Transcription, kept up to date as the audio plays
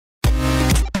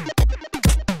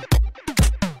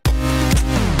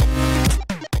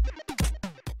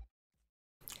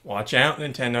Watch out,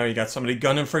 Nintendo, you got somebody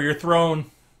gunning for your throne.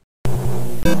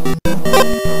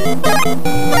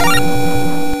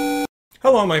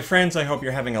 Hello, my friends. I hope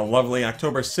you're having a lovely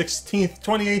October 16th,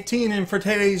 2018, and for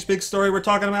today's big story, we're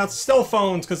talking about cell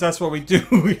phones, because that's what we do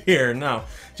here. No,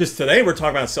 just today we're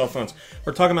talking about cell phones.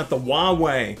 We're talking about the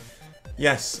Huawei.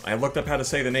 Yes, I looked up how to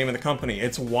say the name of the company.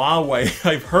 It's Huawei.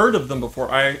 I've heard of them before,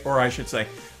 or I should say,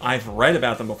 I've read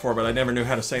about them before, but I never knew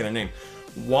how to say their name.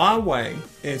 Huawei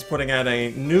is putting out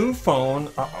a new phone.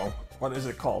 What is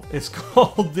it called? It's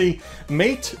called the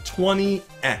Mate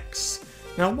 20X.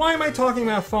 Now, why am I talking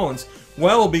about phones?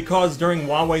 Well, because during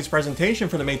Huawei's presentation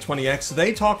for the Mate 20X,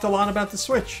 they talked a lot about the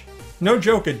Switch. No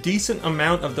joke, a decent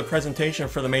amount of the presentation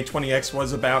for the Mate 20X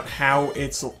was about how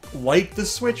it's like the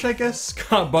Switch, I guess,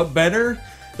 but better.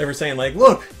 They were saying, like,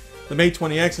 look, the Mate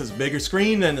 20X has a bigger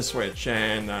screen than the Switch,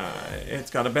 and it's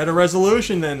got a better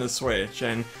resolution than the Switch,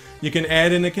 and you can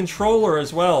add in a controller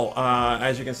as well.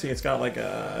 As you can see, it's got like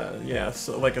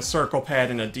like a circle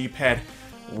pad and a D-pad.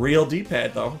 Real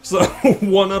D-pad, though, so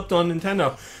one-upped on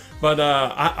Nintendo. But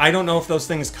I don't know if those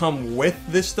things come with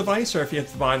this device or if you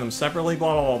have to buy them separately,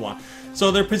 blah, blah, blah, blah.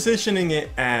 So they're positioning it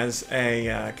as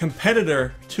a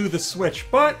competitor to the Switch,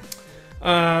 but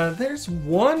there's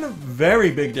one very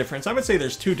big difference. I would say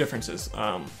there's two differences.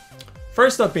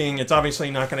 First up being, it's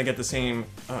obviously not going to get the same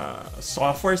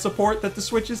software support that the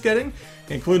Switch is getting,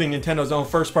 including Nintendo's own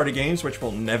first-party games, which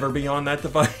will never be on that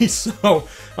device. So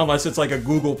unless it's like a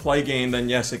Google Play game, then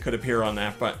yes, it could appear on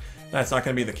that, but that's not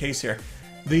going to be the case here.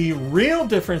 The real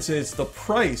difference is the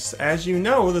price. As you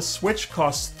know, the Switch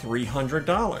costs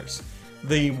 $300.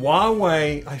 The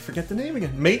Huawei, I forget the name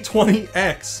again, Mate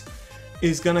 20X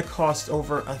is going to cost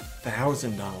over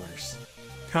 $1,000.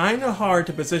 Kind of hard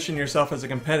to position yourself as a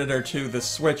competitor to the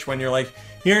Switch when you're like,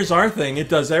 here's our thing, it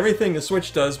does everything the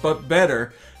Switch does, but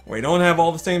better. We don't have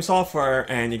all the same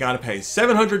software, and you gotta pay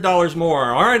 $700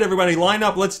 more. Alright, everybody, line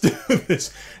up, let's do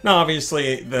this. Now,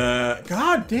 obviously,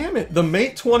 God damn it, the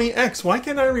Mate 20X, why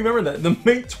can't I remember that? The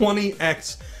Mate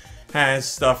 20X has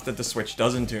stuff that the Switch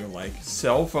doesn't do, like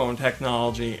cell phone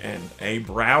technology and a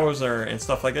browser and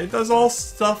stuff like that. It does all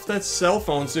stuff that cell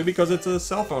phones do because it's a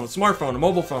cell phone, a smartphone, a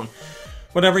mobile phone,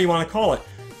 whatever you want to call it.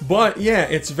 But yeah,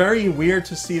 it's very weird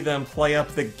to see them play up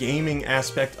the gaming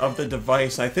aspect of the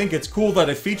device. I think it's cool that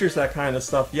it features that kind of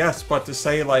stuff, yes, but to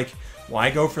say like,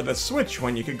 why go for the Switch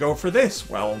when you could go for this?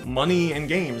 Well, money and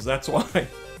games, that's why.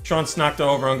 Sean Snockto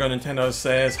over on Go Nintendo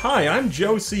says, hi, I'm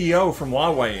Joe CEO from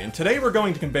Huawei, and today we're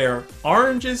going to compare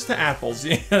oranges to apples.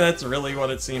 Yeah, that's really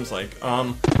what it seems like.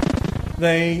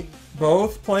 They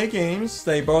both play games,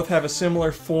 they both have a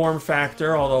similar form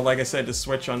factor, although like I said, the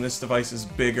Switch on this device is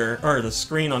bigger, or the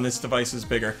screen on this device is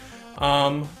bigger.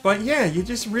 But yeah, you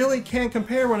just really can't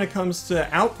compare when it comes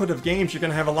to output of games. You're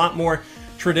going to have a lot more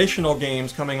traditional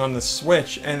games coming on the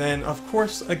Switch, and then of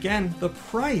course, again, the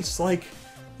price. Like,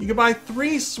 you can buy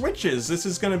 3 Switches, this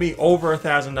is going to be over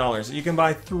 $1,000. You can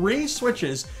buy 3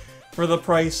 Switches for the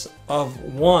price of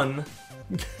one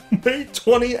Mate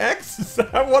 20X? Is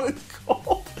that what it's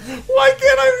called? Why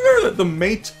can't I remember that? The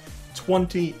Mate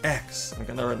 20X. I'm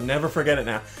gonna never forget it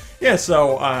now. Yeah,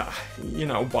 so, you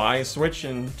know, buy a Switch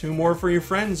and 2 more for your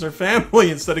friends or family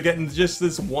instead of getting just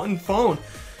this one phone.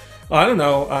 I don't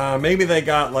know, maybe they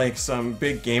got like some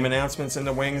big game announcements in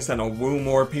the wings that'll woo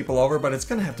more people over, but it's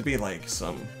gonna have to be like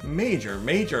some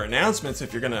major announcements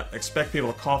if you're gonna expect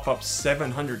people to cough up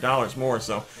 $700 more.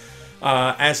 So,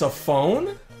 as a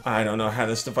phone, I don't know how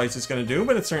this device is going to do,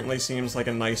 but it certainly seems like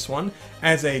a nice one.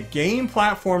 As a game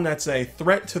platform that's a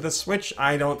threat to the Switch,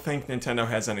 I don't think Nintendo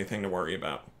has anything to worry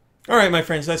about. Alright, my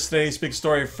friends, that's today's big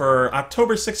story for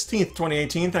October 16th,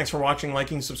 2018. Thanks for watching,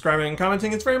 liking, subscribing, and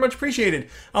commenting. It's very much appreciated.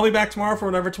 I'll be back tomorrow for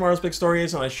whatever tomorrow's big story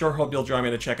is, and I sure hope you'll join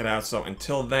me to check it out. So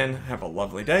until then, have a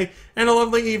lovely day and a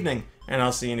lovely evening, and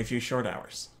I'll see you in a few short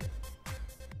hours.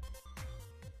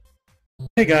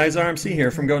 Hey guys, RMC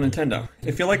here from Go Nintendo.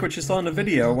 If you like what you saw in the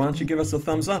video, why don't you give us a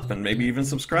thumbs up and maybe even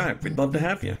subscribe? We'd love to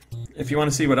have you. If you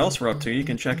want to see what else we're up to, you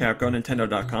can check out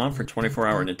GoNintendo.com for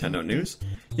 24-hour Nintendo news.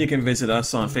 You can visit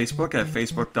us on Facebook at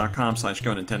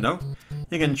Facebook.com/GoNintendo.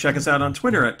 You can check us out on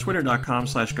Twitter at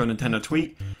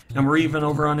Twitter.com/GoNintendoTweet. And we're even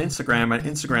over on Instagram at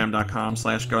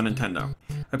Instagram.com/GoNintendo.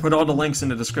 I put all the links in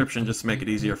the description just to make it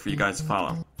easier for you guys to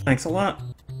follow. Thanks a lot!